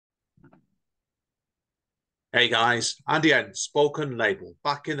Hey guys, Andy N, Spoken Label,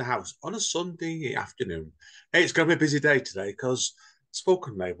 back in the house on a Sunday afternoon. Hey, it's going to be a busy day today because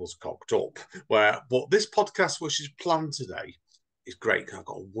Spoken Label's cocked up. But this podcast, which is planned today, is great. I've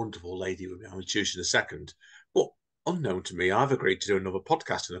got a wonderful lady with me. I'll introduce you in a second. But unknown to me, I've agreed to do another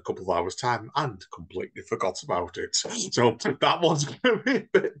podcast in a couple of hours' time and completely forgot about it. So that one's going to be a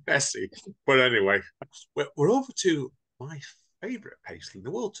bit messy. But anyway, we're over to my favourite place in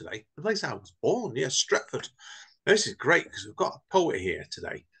the world today, the place I was born, yes, Stretford. This is great because we've got a poet here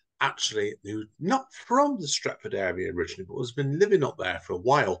today, actually, who's not from the Stretford area originally, but has been living up there for a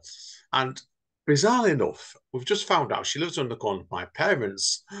while. And bizarrely enough, we've just found out she lives on the corner of my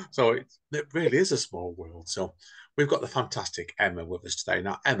parents. So it really is a small world. So we've got the fantastic Emma with us today.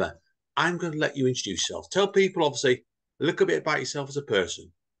 Now, Emma, I'm going to let you introduce yourself. Tell people, obviously, a little bit about yourself as a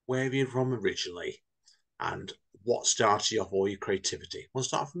person, where you're from originally, and what started you off all your creativity. We'll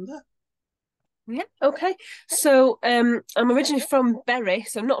start from there. Yeah, okay. So I'm originally from Bury,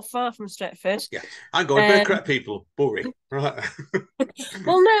 so not far from Stretford. Yeah, I'm going to Um correct people. Bury, right?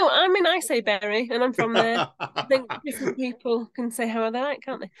 well no, I mean I say Bury and I'm from there. I think different people can say how they like,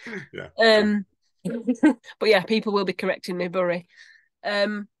 can't Yeah, they? go on. But yeah, people will be correcting me, Bury.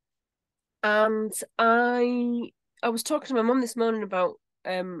 Um and I was talking to my mum this morning about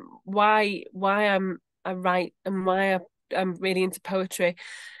why I write and I'm really into poetry.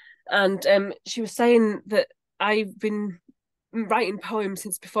 And she was saying that I've been writing poems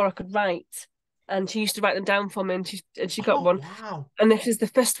since before I could write. And she used to write them down for me, and she got Oh, one. wow. And this is the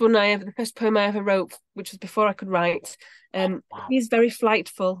first poem I ever wrote, which was before I could write. Oh, wow. He's very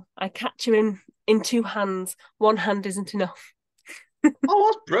flightful. I catch him in two hands. One hand isn't enough.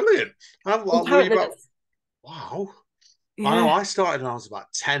 Oh, that's brilliant. Were you Apparently, about, that's wow. I know yeah, I started when I was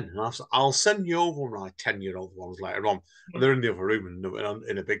about 10. And I'll send you over my 10-year-old ones later on. And they're in the other room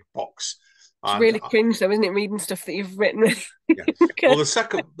in a big box. it's And really cringe, though, isn't it? Reading stuff that you've written. yeah. Well, the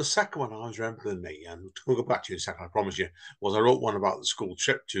second one I was remembering me, and we'll go back to you in a second, I promise you, was I wrote one about the school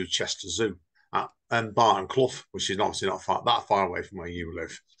trip to Chester Zoo and Barton Clough, which is obviously not that far away from where you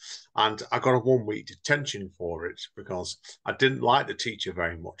live. And I got a 1 week detention for it because I didn't like the teacher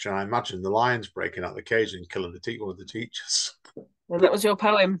very much. And I imagined the lions breaking out the cage and killing one of the teachers. And that was your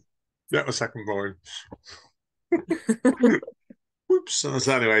poem. That was second point. Whoops. So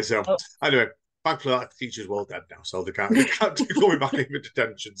anyway, thankfully that teacher's well dead now, so they can't keep going back into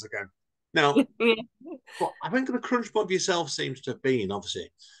detentions again. Now, but I think the crunch point of yourself seems to have been obviously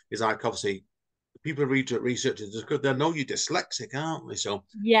is like obviously people read research is good. They know you're dyslexic, aren't they? So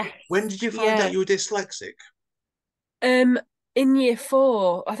when Yes, did you find out yeah. you were dyslexic? Um, in year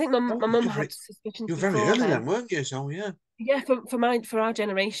four, I think Oh, my mum you're had very, suspicions you're very before early then. then, weren't you? So yeah. Yeah, for our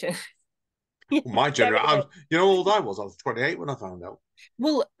generation. Yeah, Well, my very generation, early. you know how old I was? I was 28 when I found out.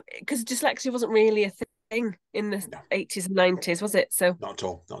 Well, because dyslexia wasn't really a thing in the No, 80s and 90s, was it? not at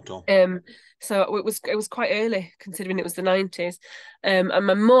all, not at all. Um, so it was quite early considering it was the 90s. And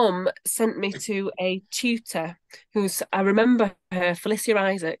my mum sent me to a tutor who's I remember her, Felicia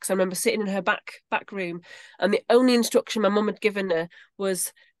Isaacs. I remember sitting in her back room, and the only instruction my mum had given her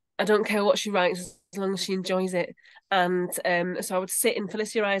was, I don't care what she writes as long as she enjoys it. And so I would sit in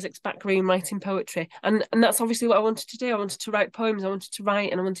Felicia Isaac's back room writing poetry. And that's obviously what I wanted to do. I wanted to write poems, I wanted to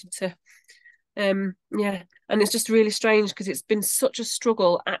write, and I wanted to yeah, and it's just really strange because it's been such a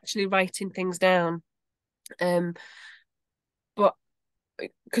struggle actually writing things down. Um, but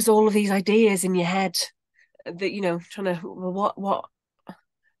because all of these ideas in your head that trying to, well, what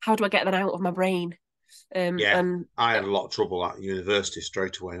how do I get that out of my brain? Yeah, And I had a lot of trouble at university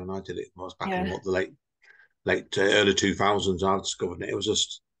straight away when I did it. I was back in yeah, what the late early 2000s. I discovered it.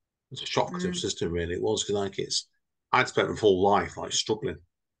 It's a shock to the mm, system, really. It was because I'd spent my full life like struggling,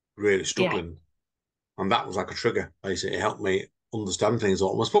 really yeah, struggling, and that was like a trigger. Basically, it helped me understand things a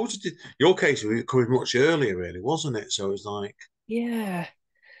lot. I suppose your case was coming much earlier, really, wasn't it? So it's like, yeah.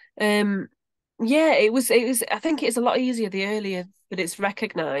 Um, yeah, it was I think it's a lot easier the earlier that it's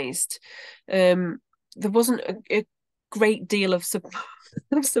recognized. There wasn't a great deal of support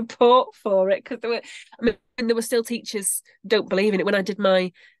of support for it because I mean there were still teachers don't believe in it. When I did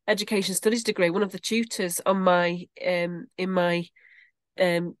my education studies degree, one of the tutors on my um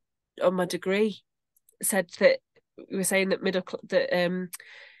on my degree said that we were saying that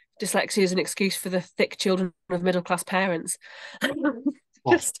dyslexia is an excuse for the thick children of middle class parents.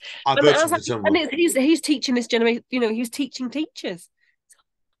 oh, Just I've and heard I was like, something similar. and he's teaching this generation, he's teaching teachers.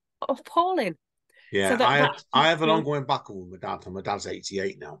 Appalling. So Yeah, that I have an ongoing battle with my dad, and my dad's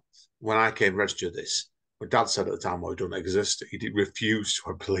 88 now. When I came registered this, my dad said at the time, well, it doesn't exist. He did refuse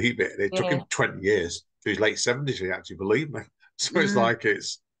to believe it. And it took yeah. him 20 years to his late 70s to actually believe me. So it's Mm. like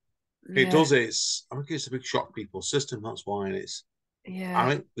it's It Yeah. does. I think it's a big shock people's system. That's why. And I Yeah.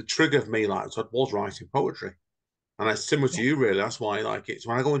 think the trigger of me, like, so I was writing poetry. And it's similar to you, really. That's why I like it. So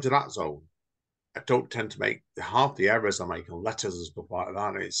when I go into that zone, I don't tend to make half the errors I make on letters and stuff like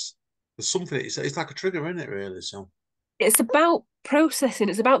that. There's something, it's like a trigger in it, really. So, It's about processing.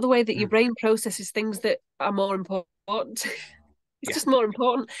 It's about the way that your brain processes things that are more important. It's yeah. just more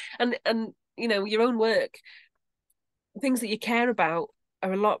important. And your own work, things that you care about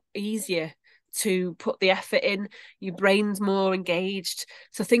are a lot easier to put the effort in. Your brain's more engaged.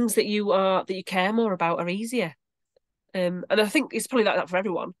 So things that you care more about are easier. And I think it's probably like that for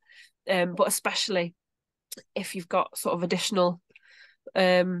everyone. But especially if you've got sort of additional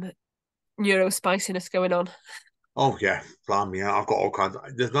neuro spiciness going on. Oh, yeah. Plan me out. I've got all kinds.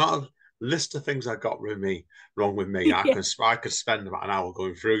 There's not a list of things I got with me, wrong with me. Yeah. I could spend about an hour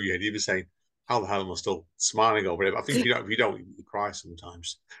going through you and you'd be saying, how the hell am I still smiling over it? But I think if you don't, you cry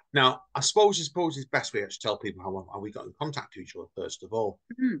sometimes. Now, I suppose it's best way to tell people how we got in contact with each other, first of all,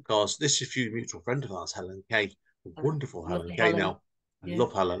 Mm. because this is a mutual friend of ours, Helen K. Wonderful Helen Lovely K. Helen. Now, I Yeah.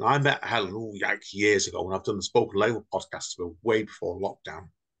 love Helen. I met Helen years ago when I've done the spoken label podcast way before lockdown.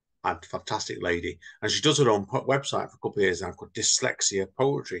 And fantastic lady. And she does her own website for a couple of years now called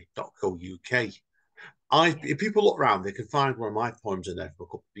dyslexiapoetry.co.uk. If people look around, they can find one of my poems in there from a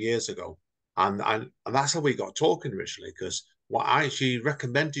couple of years ago. And that's how we got talking originally, because she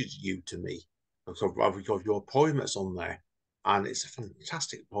recommended you to me. So of your poem that's on there. And it's a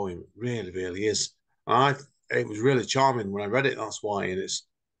fantastic poem. It really, really is. And it was really charming when I read it. That's why. And it's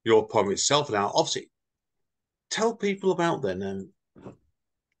your poem itself. Now, obviously, tell people about then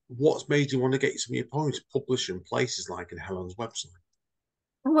what's made you want to get some of your poems published in places like in Helen's website?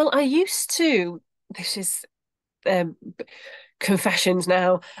 Well, I used to, this is um, confessions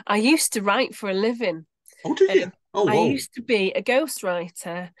now. I used to write for a living. Oh, did you? Um, Oh, I whoa. used to be a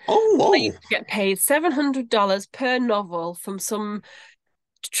ghostwriter. Oh, I whoa. used to get paid $700 per novel from some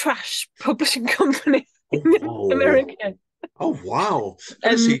trash publishing company Oh, in whoa. America. Oh, wow. Um,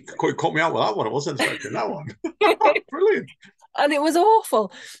 Goodness, you caught me out with that one. I wasn't expecting that one. Brilliant. and it was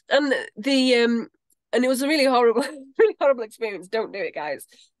awful. And and it was a really horrible, really horrible experience. Don't do it, guys.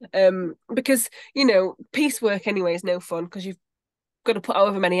 Because piecework anyway is no fun because you've got to put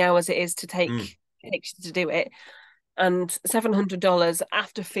however many hours it is to Mm, takes you to do it, and $700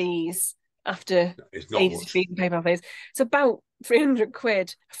 after fees, after it's not agency much. fees and PayPal fees. It's about 300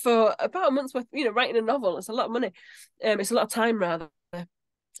 quid for about a month's worth. Writing a novel. It's a lot of money. It's a lot of time rather.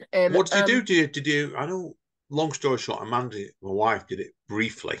 What did you do? And I know, long story short, Amanda, my wife, did it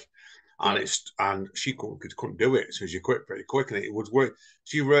briefly. And yeah, she couldn't do it, so she quit pretty quick, and it would work.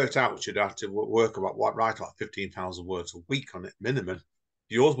 She worked out she'd have to work write about 15,000 words a week on it minimum.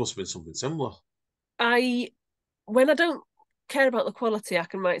 Yours must have been something similar. I when I don't care about the quality, I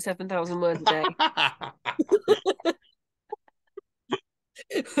can write 7,000 words a day.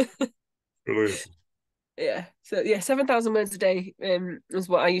 Brilliant. Yeah. So yeah, 7,000 words a day was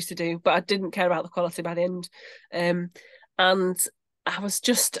what I used to do, but I didn't care about the quality by the end. And I was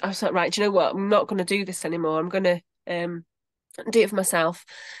like, right, do you know what? I'm not going to do this anymore. I'm going to do it for myself.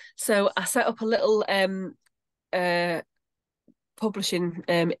 So I set up a little uh publishing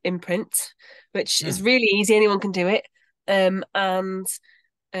imprint, which is Hmm. really easy. Anyone can do it. Um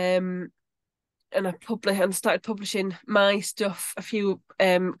and I started publishing my stuff, a few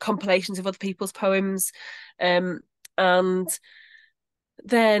compilations of other people's poems, and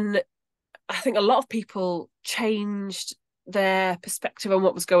then I think a lot of people changed their perspective on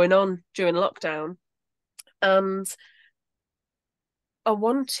what was going on during lockdown, and I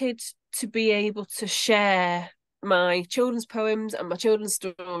wanted to be able to share my children's poems and my children's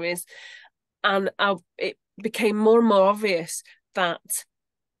stories, and it became more and more obvious that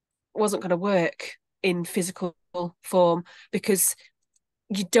wasn't going to work in physical form because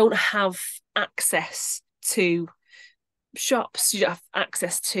you don't have access to shops, you don't have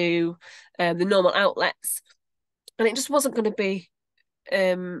access to the normal outlets, and it just wasn't going to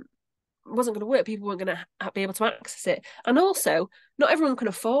work. People weren't going to be able to access it, and also not everyone can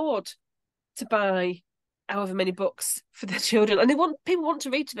afford to buy however many books for their children, and people want to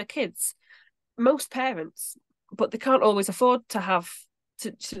read to their kids. Most parents, but they can't always afford to have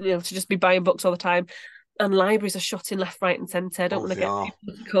to just be buying books all the time. And libraries are shutting left, right, and centre. I don't Oh, want to they get are. too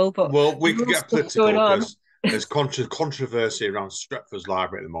political, but Well, we there's could all get stuff going political on. because there's controversy around Stretford's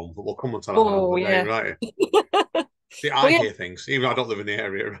library at the moment, but we'll come on to that Oh another day, yeah, right? See, but I yeah, hear things, even though I don't live in the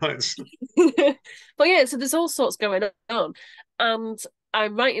area, right? but yeah. So there's all sorts going on, and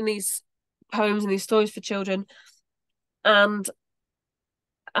I'm writing these poems and these stories for children, and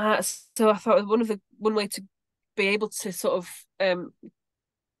so I thought one way to be able to sort of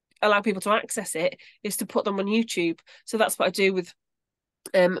allow people to access it is to put them on YouTube. So that's what I do with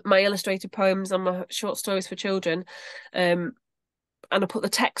my illustrated poems and my short stories for children. And I put the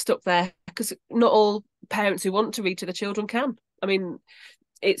text up there because not all parents who want to read to the children can. I mean,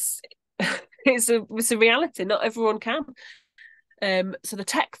 it's it's a reality. Not everyone can. So the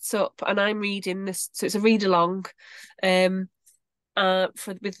text's up, and I'm reading this. So it's a read along,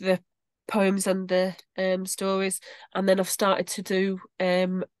 with the poems and the stories, and then I've started to do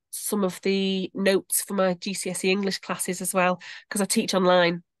some of the notes for my GCSE English classes as well because I teach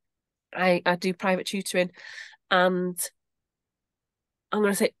online. I do private tutoring, and I'm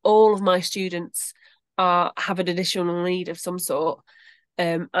going to say all of my students have an additional need of some sort.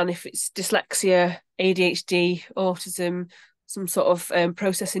 And if it's dyslexia, ADHD, autism, some sort of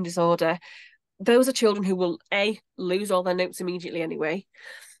processing disorder, those are children who will A, lose all their notes immediately anyway,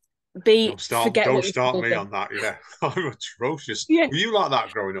 B, forget Don't what you start told me them. on that. Yeah, I'm atrocious. Yeah. Were you like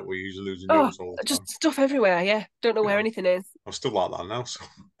that growing up? Were you usually losing Oh, notes all the time? just stuff everywhere. Yeah. Don't know where Yeah, anything is. I'm still like that now. So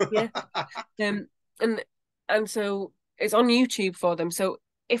Yeah. Um, and so it's on YouTube for them. So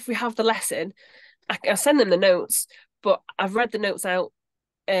if we have the lesson, I send them the notes, but I've read the notes out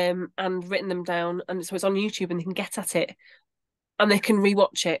and written them down, and so it's on YouTube, and they can get at it and they can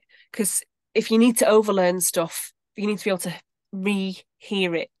rewatch it. Because if you need to overlearn stuff, you need to be able to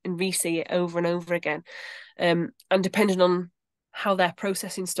rehear it and re-see it over and over again. And depending on how their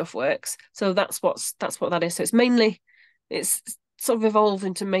processing stuff works, so that's what that is. So it's sort of evolved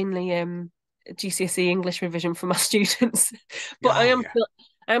into mainly GCSE English revision for my students. But oh yeah,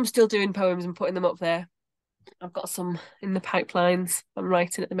 I am still doing poems and putting them up there. I've got some in the pipelines I'm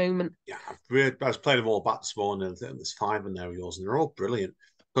writing at the moment. yeah. I was playing them all back this morning. I think there's 5 in there of yours, and they're all brilliant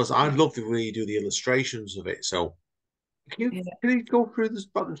because I love the way you do the illustrations of it. So Yeah. can you go through this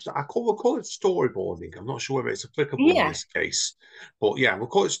button? We'll call it storyboarding. I'm not sure whether it's applicable in Yeah. this case, but yeah, we'll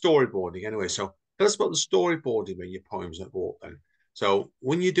call it storyboarding anyway. So tell us about the storyboarding in your poems that walk then. So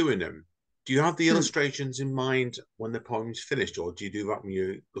when you're doing them, do you have the Hmm. illustrations in mind when the poem's finished, or do you do that when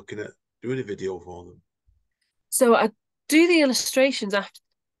you're looking at doing a video for them? So I do the illustrations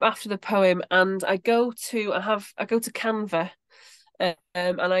after the poem, and I go to Canva,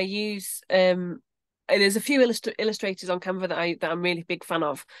 and I use and there's a few illustrators on Canva that I'm really big fan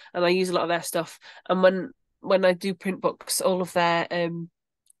of, and I use a lot of their stuff. And when I do print books, all of their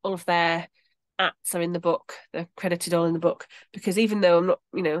acts are in the book. They're credited all in the book because even though I'm not,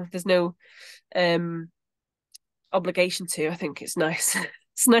 there's no um obligation to. I think it's nice.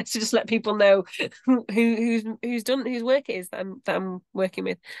 It's nice to just let people know whose work it is that I'm working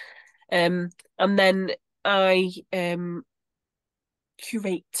with. And then I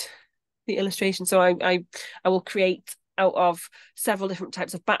curate the illustration. So I will create out of several different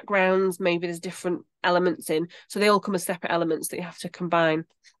types of backgrounds. Maybe there's different elements in, so they all come as separate elements that you have to combine.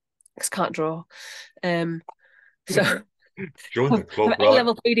 Because can't draw. So Join the I've club, right?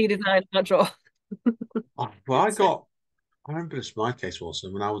 A-level 3D design, can't draw. Well, I remember this my case was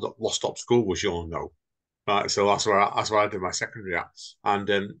when I was at Lost Top School was young though. Right, so that's where I did my secondary at,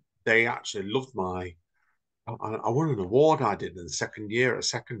 and they actually loved I won an award I did in the second year at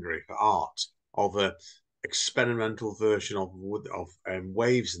secondary for art of a experimental version of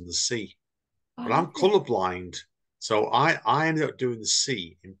waves in the sea. But Oh, I'm colorblind, so I ended up doing the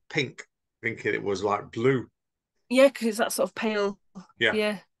sea in pink, thinking it was like blue. yeah, because it's that sort of pale. Yeah,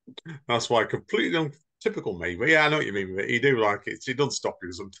 Yeah. that's why completely untypical me. But yeah, I know what you mean with it. You do like it. It does stop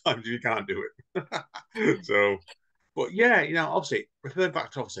you sometimes. You can't do it. So, but yeah, obviously, referring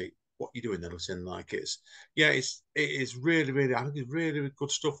back to obviously what you're doing there, listen, like it is really, really, I think it's really, really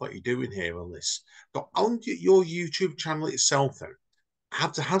good stuff that you're doing here on this. But on your YouTube channel itself, then,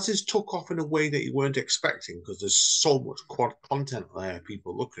 has this took off in a way that you weren't expecting? Because there's so much quad content there,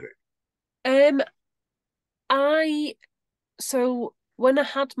 people look at it. Um, I so when I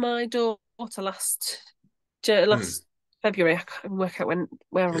had my daughter Hmm. last February, I can't work out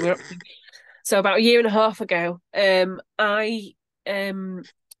where we're up to. So about a year and a half ago, I um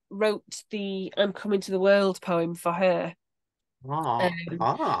wrote the "I'm Coming to the World" poem for her. Ah, Um,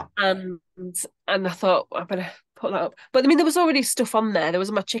 ah. and I thought I better put that up. But I mean, there was already stuff on there. There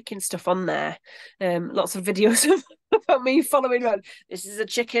was my chicken stuff on there. Lots of videos about me following around. This is a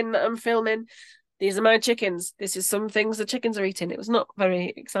chicken that I'm filming. These are my chickens. This is some things the chickens are eating. It was not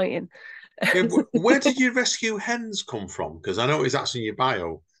very exciting. Yeah, where did you rescue hens come from? Because I know that's in your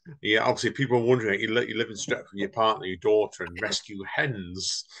bio. Yeah, obviously people are wondering. You live in Stretford with your partner, your daughter, and rescue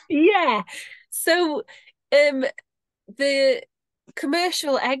hens. Yeah. So, the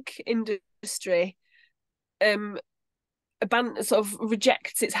commercial egg industry um sort of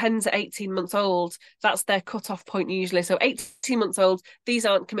rejects its hens at 18 months old, that's their cut-off point usually. So 18 months old, these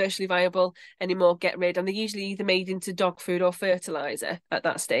aren't commercially viable anymore, get rid. And they're usually either made into dog food or fertilizer at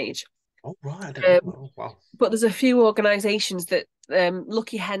that stage. Oh, right. I didn't know. Oh, wow. But there's a few organisations that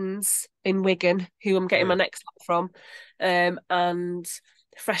Lucky Hens in Wigan, who I'm getting my next one from, and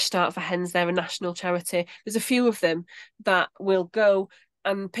Fresh Start for Hens, they're a national charity. There's a few of them that will go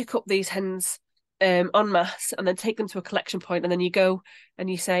and pick up these hens en masse and then take them to a collection point, and then you go and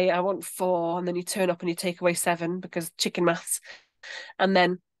you say, I want 4, and then you turn up and you take away 7 because chicken maths, and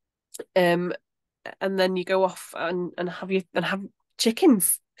then you go off and have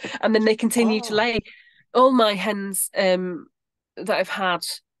chickens, and then they continue to lay. All my hens that I've had,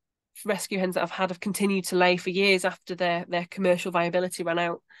 rescue hens that I've had, have continued to lay for years after their commercial viability ran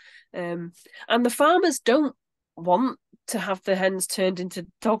out. And the farmers don't want to have the hens turned into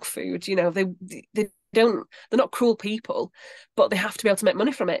dog food. You know, they don't, they're not cruel people, but they have to be able to make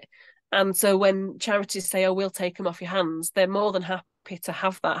money from it. And so when charities say, oh, we'll take them off your hands, they're more than happy to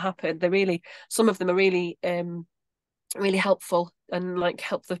have that happen. They're really, some of them are really really helpful and like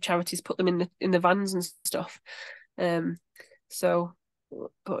help the charities put them in the vans and stuff. So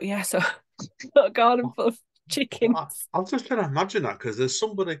but yeah, so got a garden full of chickens. I'm just trying to imagine that, because there's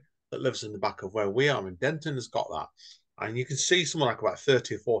somebody that lives in the back of where we are in Denton has got that, and you can see someone like about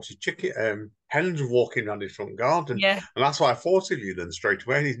 30 or 40 hens walking around his front garden. Yeah, and that's why I thought of you then straight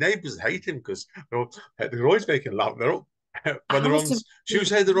away. And his neighbours hate him because they're always making loud. They're up when they're on. Should we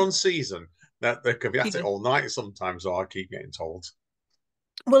say they're on season? That they can be at it all night sometimes, or I keep getting told.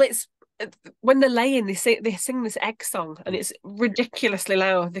 Well, it's when they're laying, they sing this egg song, and it's ridiculously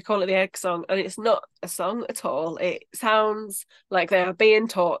loud. They call it the egg song, and it's not a song at all. It sounds like they are being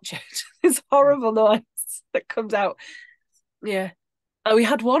tortured. It's horrible noise that comes out. Yeah, and we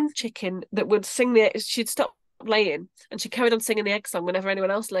had one chicken that would sing she'd stop laying, and she carried on singing the egg song whenever anyone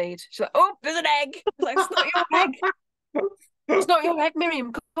else laid. She's like, "Oh, there's an egg!" Like, it's not your egg. It's not your egg,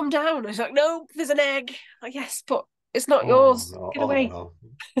 Miriam. Come down. It's like, no, there's an egg. Like, yes, but it's not yours. No, Get away. No.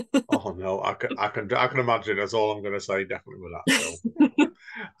 Oh no, I can imagine. That's all I'm going to say. Definitely with that. So,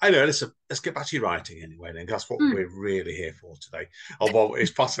 anyway, let's get back to your writing anyway. Then that's what we're really here for today. Although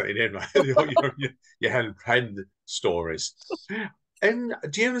it's fascinating, your hen stories. And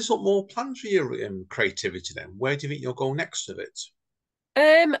do you have any sort of more plans for your creativity? Then, where do you think you'll go next with it?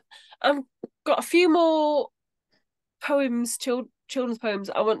 I've got a few more poems, children's poems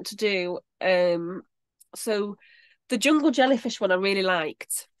I want to do. So the jungle jellyfish one I really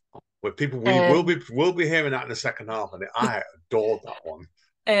liked. Well, people will be hearing that in the second half, and I adored that one.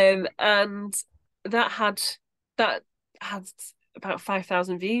 And that had about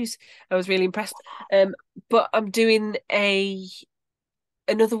 5,000 views. I was really impressed. But I'm doing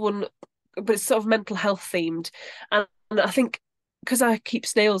another one, but it's sort of mental health themed, and I think, because I keep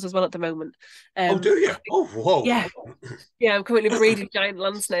snails as well at the moment. Oh, do you? Oh, whoa. Yeah, I'm currently breeding giant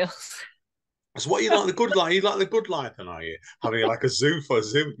land snails. So what, you like the good life? You like the good life, then, are you? Having like a zoo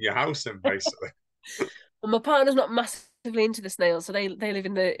in your house, then, basically. Well, my partner's not massively into the snails, so they live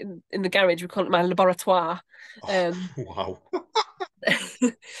in the garage. We call it my laboratoire. Wow.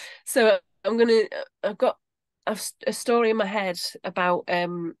 So I've got a story in my head about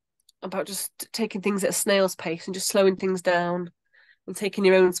just taking things at a snail's pace and just slowing things down and taking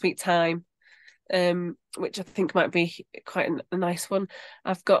your own sweet time, which I think might be quite a nice one.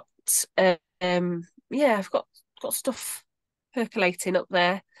 I've got I've got stuff percolating up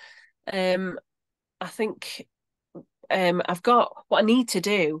there. I think I've got, what I need to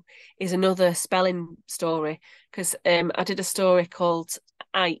do is another spelling story, because I did a story called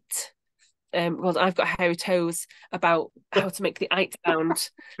Ite. Well, I've got hairy toes, about how to make the ite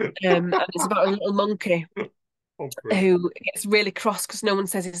sound. And it's about a little monkey who gets really cross because no one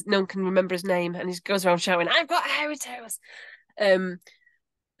can remember his name, and he goes around shouting, "I've got hairy toes,"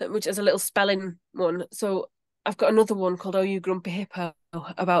 which is a little spelling one. So I've got another one called "Oh You Grumpy Hippo,"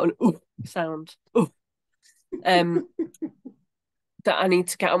 about an ooh sound, that I need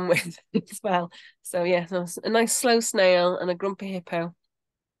to get on with as well. So yeah, so a nice slow snail and a grumpy hippo.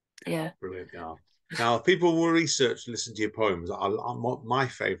 Yeah. Brilliant. Yeah. Now, people will research and listen to your poems. My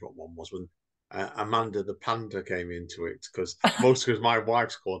favourite one was when Amanda the panda came into it, because my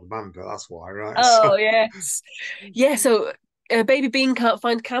wife's called Amanda. That's why, right? Oh, yes. Yeah. So Baby Bean can't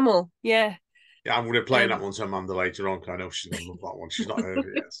find camel. Yeah. Yeah, I'm going to play that one to Amanda later on, because I know she's going to love that one. She's not heard it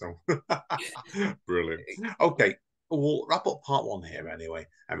yet, so brilliant. Okay, we'll wrap up part one here anyway.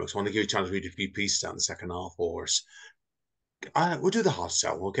 I just want to give you a chance to read a few pieces out in the second half for us. We'll do the hard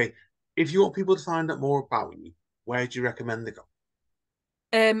sell, okay? If you want people to find out more about you, where do you recommend they go?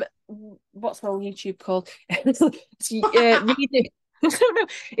 what's my YouTube called? It's, reading. I don't know.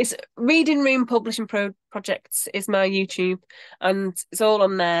 It's Reading Room Publishing Projects is my YouTube, and it's all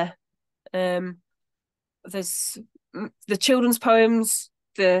on there. There's the children's poems,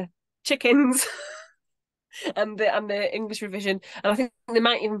 the chickens, and the English revision, and I think there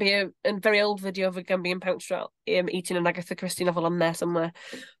might even be a very old video of a Gambian poacher eating an Agatha Christie novel on there somewhere.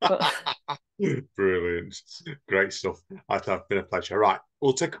 But Brilliant. Great stuff. It's been a pleasure. Right,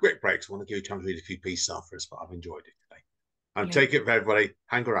 we'll take a quick break. So I want to give you time to read a few pieces off for us, but I've enjoyed it today. And take it for everybody.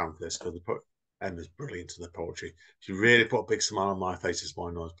 Hang around for this because Emma's brilliant in the poetry. She really put a big smile on my face this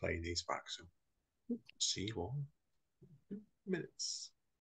morning when I was playing these back. So see you all in minutes.